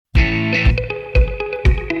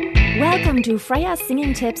Welcome to Freya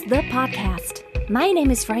Singing Tips, the podcast. My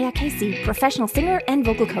name is Freya Casey, professional singer and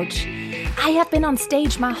vocal coach. I have been on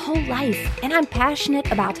stage my whole life, and I'm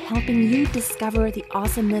passionate about helping you discover the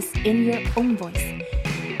awesomeness in your own voice.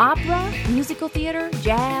 Opera, musical theater,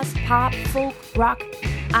 jazz, pop, folk, rock,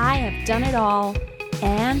 I have done it all.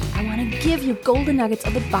 And I want to give you golden nuggets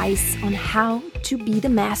of advice on how to be the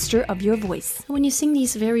master of your voice. When you sing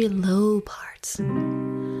these very low parts,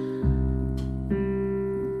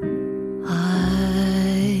 I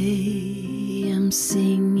am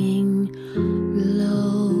singing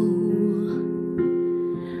low.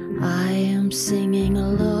 I am singing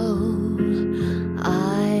low.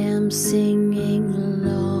 I am singing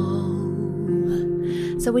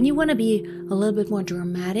low. So when you want to be a little bit more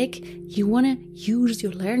dramatic, you want to use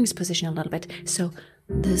your larynx position a little bit. So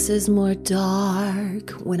this is more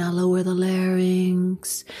dark. When I lower the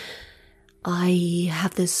larynx, I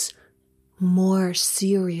have this more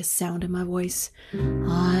serious sound in my voice.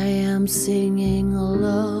 I am singing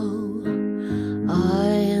low. I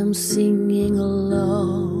am singing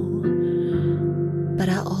low. But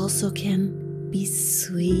I also can be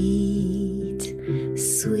sweet,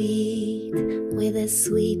 sweet, with a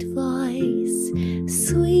sweet voice,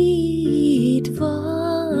 sweet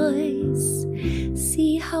voice.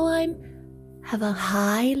 See how I have a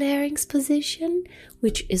high larynx position,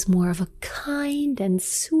 which is more of a kind and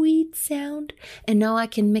sweet sound, and now I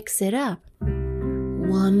can mix it up.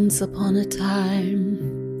 Once upon a time,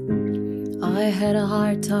 I had a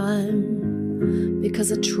hard time because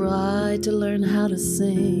I tried to learn how to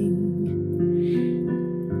sing.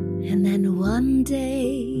 And then one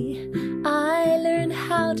day, I learned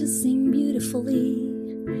how to sing beautifully,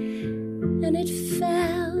 and it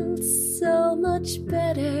felt so much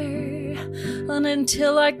better. And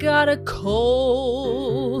until I got a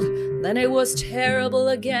cold, then it was terrible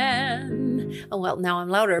again. Oh, well, now I'm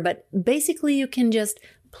louder, but basically you can just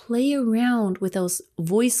play around with those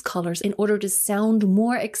voice colors in order to sound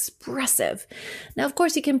more expressive. Now, of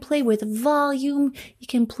course, you can play with volume, you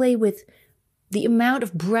can play with the amount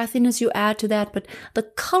of breathiness you add to that, but the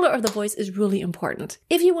color of the voice is really important.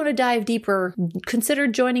 If you want to dive deeper, consider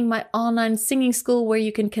joining my online singing school where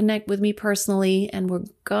you can connect with me personally, and we're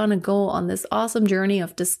gonna go on this awesome journey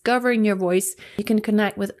of discovering your voice. You can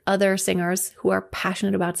connect with other singers who are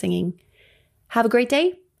passionate about singing. Have a great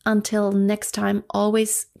day. Until next time,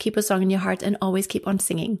 always keep a song in your heart and always keep on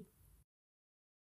singing.